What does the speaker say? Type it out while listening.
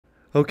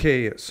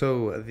Okay,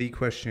 so the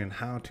question,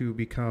 how to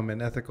become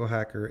an ethical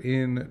hacker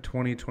in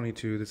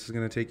 2022. This is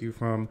going to take you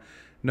from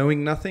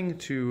knowing nothing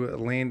to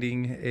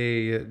landing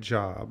a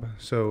job.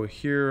 So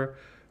here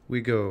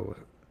we go.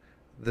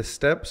 The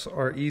steps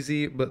are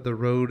easy, but the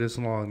road is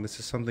long. This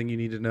is something you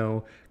need to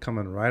know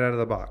coming right out of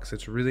the box.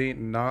 It's really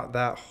not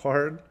that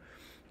hard.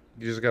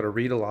 You just got to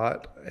read a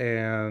lot,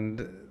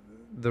 and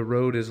the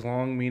road is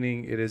long,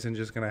 meaning it isn't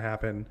just going to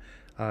happen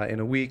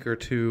in a week or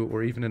two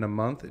or even in a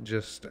month.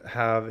 Just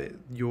have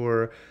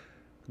your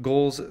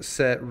goals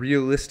set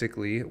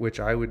realistically, which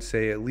I would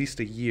say at least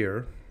a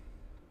year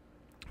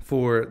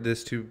for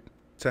this to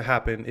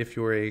happen if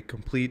you're a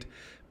complete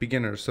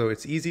beginner. So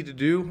it's easy to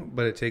do,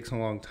 but it takes a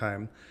long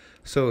time.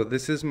 So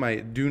this is my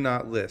do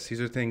not list.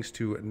 These are things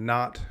to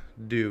not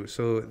do.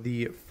 So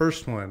the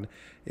first one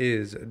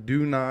is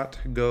do not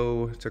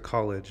go to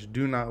college.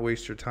 Do not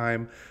waste your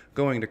time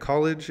going to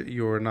college.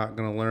 You're not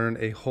going to learn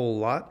a whole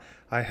lot.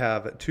 I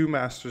have 2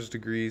 master's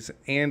degrees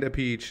and a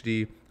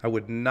PhD. I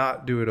would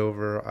not do it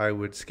over. I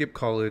would skip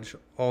college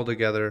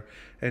altogether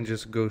and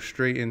just go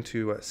straight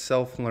into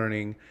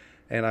self-learning.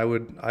 And I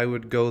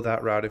would go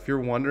that route. If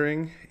you're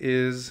wondering,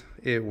 is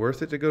it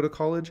worth it to go to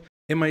college?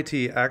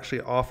 MIT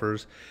actually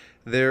offers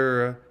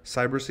their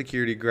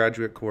cybersecurity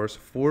graduate course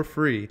for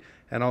free,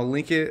 and I'll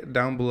link it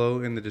down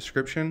below in the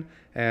description.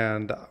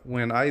 And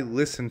when I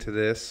listened to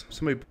this,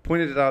 somebody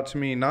pointed it out to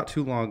me not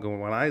too long ago.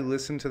 When I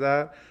listened to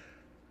that,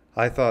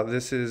 I thought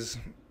this is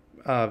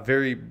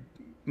very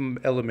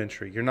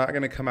elementary. You're not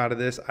going to come out of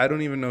this. I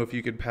don't even know if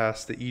you could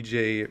pass the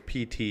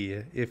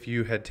EJPT if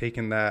you had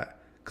taken that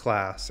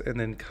class and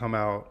then come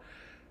out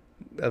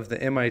of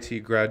the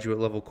MIT graduate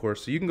level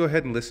course. So you can go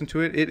ahead and listen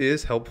to it. It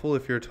is helpful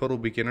if you're a total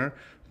beginner,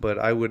 but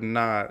I would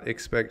not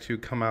expect to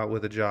come out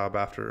with a job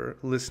after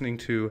listening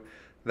to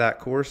that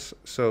course.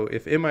 So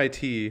if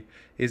MIT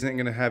isn't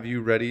going to have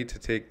you ready to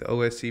take the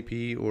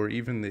OSCP or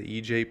even the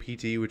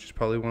EJPT, which is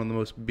probably one of the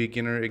most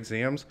beginner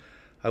exams,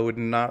 I would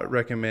not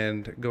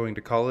recommend going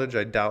to college.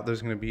 I doubt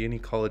there's going to be any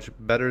college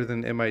better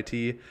than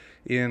MIT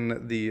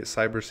in the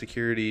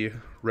cybersecurity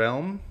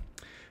realm.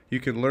 You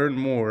can learn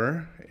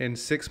more in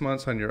 6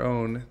 months on your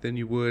own than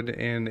you would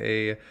in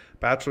a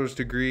bachelor's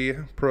degree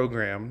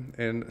program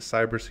in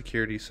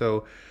cybersecurity.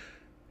 So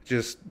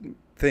just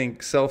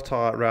think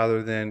self-taught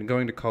rather than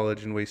going to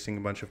college and wasting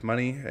a bunch of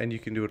money, and you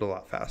can do it a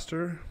lot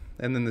faster.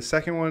 And then the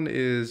second one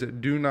is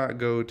do not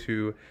go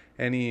to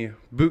any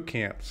boot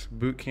camps.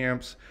 Boot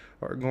camps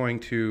are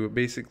going to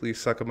basically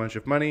suck a bunch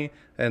of money,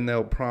 and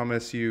they'll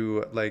promise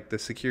you like the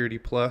Security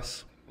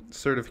Plus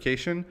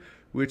certification,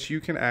 which you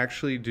can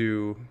actually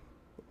do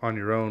on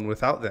your own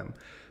without them.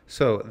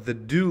 So the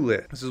do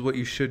list, this is what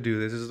you should do.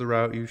 This is the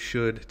route you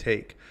should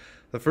take.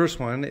 The first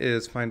one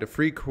is find a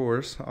free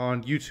course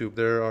on YouTube.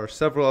 There are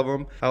several of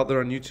them out there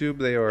on YouTube.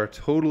 They are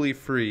totally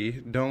free.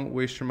 Don't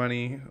waste your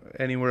money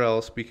anywhere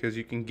else because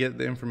you can get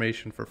the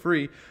information for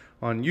free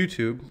on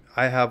YouTube.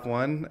 I have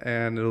one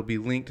and it'll be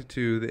linked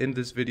to the end of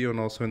this video and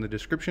also in the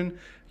description.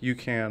 You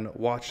can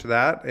watch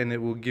that and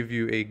it will give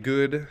you a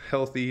good,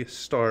 healthy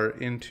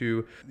start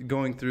into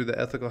going through the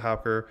ethical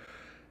hacker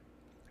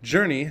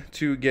journey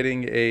to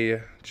getting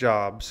a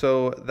job.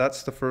 So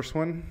that's the first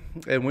one.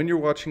 And when you're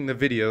watching the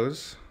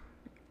videos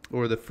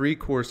or the free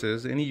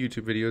courses, any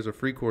YouTube videos or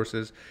free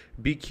courses,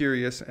 be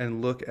curious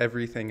and look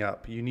everything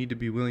up. You need to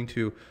be willing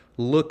to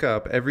look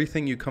up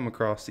everything you come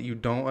across that you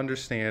don't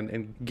understand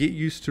and get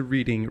used to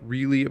reading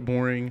really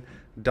boring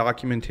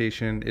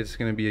documentation. It's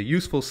going to be a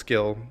useful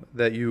skill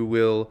that you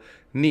will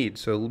need.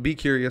 So be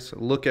curious,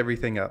 look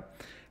everything up.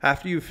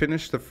 After you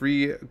finish the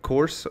free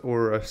course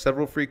or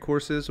several free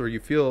courses, or you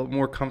feel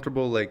more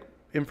comfortable, like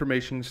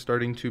information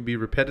starting to be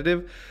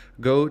repetitive,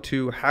 go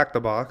to Hack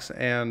the Box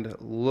and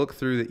look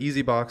through the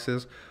easy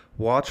boxes,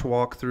 watch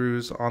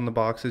walkthroughs on the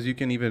boxes. You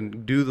can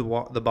even do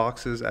the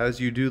boxes as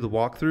you do the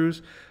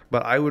walkthroughs,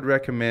 but I would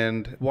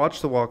recommend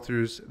watch the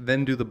walkthroughs,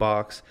 then do the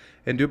box,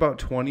 and do about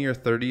 20 or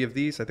 30 of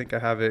these. I think I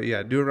have it,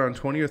 yeah, do around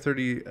 20 or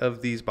 30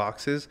 of these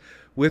boxes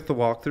with the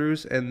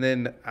walkthroughs. And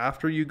then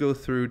after you go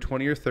through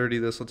 20 or 30,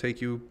 this will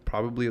take you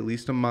probably at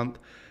least a month.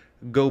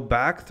 Go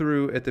back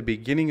through at the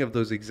beginning of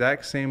those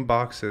exact same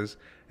boxes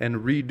and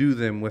redo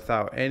them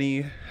without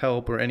any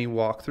help or any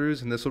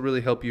walkthroughs, and this will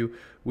really help you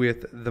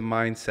with the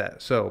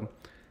mindset. So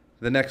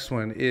the next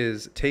one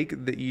is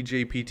take the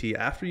EJPT.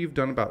 After you've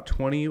done about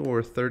 20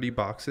 or 30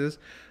 boxes,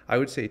 I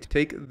would say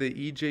take the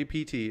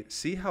EJPT,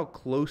 see how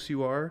close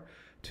you are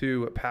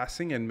to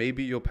passing, and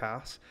maybe you'll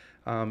pass,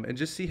 and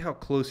just see how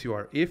close you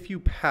are. If you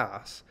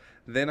pass,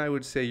 then I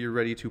would say you're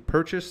ready to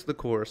purchase the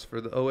course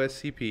for the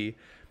OSCP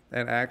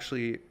and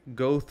actually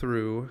go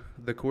through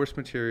the course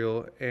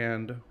material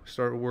and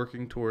start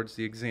working towards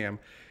the exam.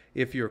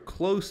 If you're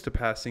close to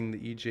passing the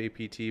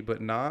EJPT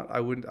but not,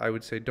 I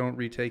would say don't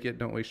retake it,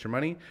 don't waste your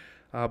money,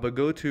 but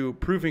go to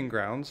Proving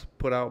Grounds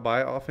put out by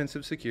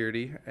Offensive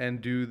Security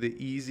and do the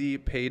easy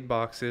paid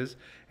boxes.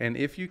 And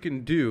if you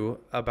can do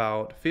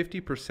about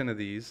 50% of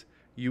these,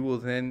 you will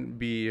then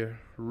be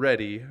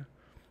ready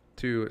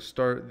to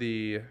start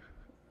the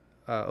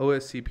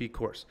OSCP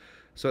course.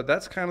 So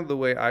that's kind of the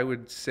way I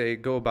would say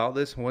go about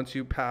this. Once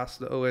you pass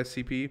the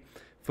OSCP,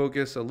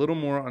 focus a little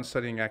more on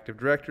studying Active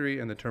Directory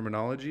and the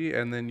terminology,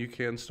 and then you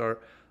can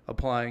start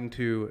applying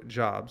to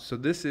jobs. So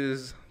this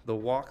is the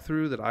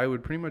walkthrough that I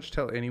would pretty much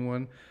tell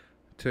anyone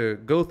to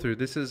go through.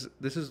 This is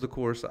the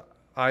course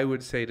I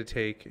would say to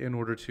take in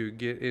order to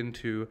get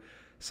into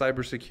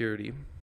cybersecurity.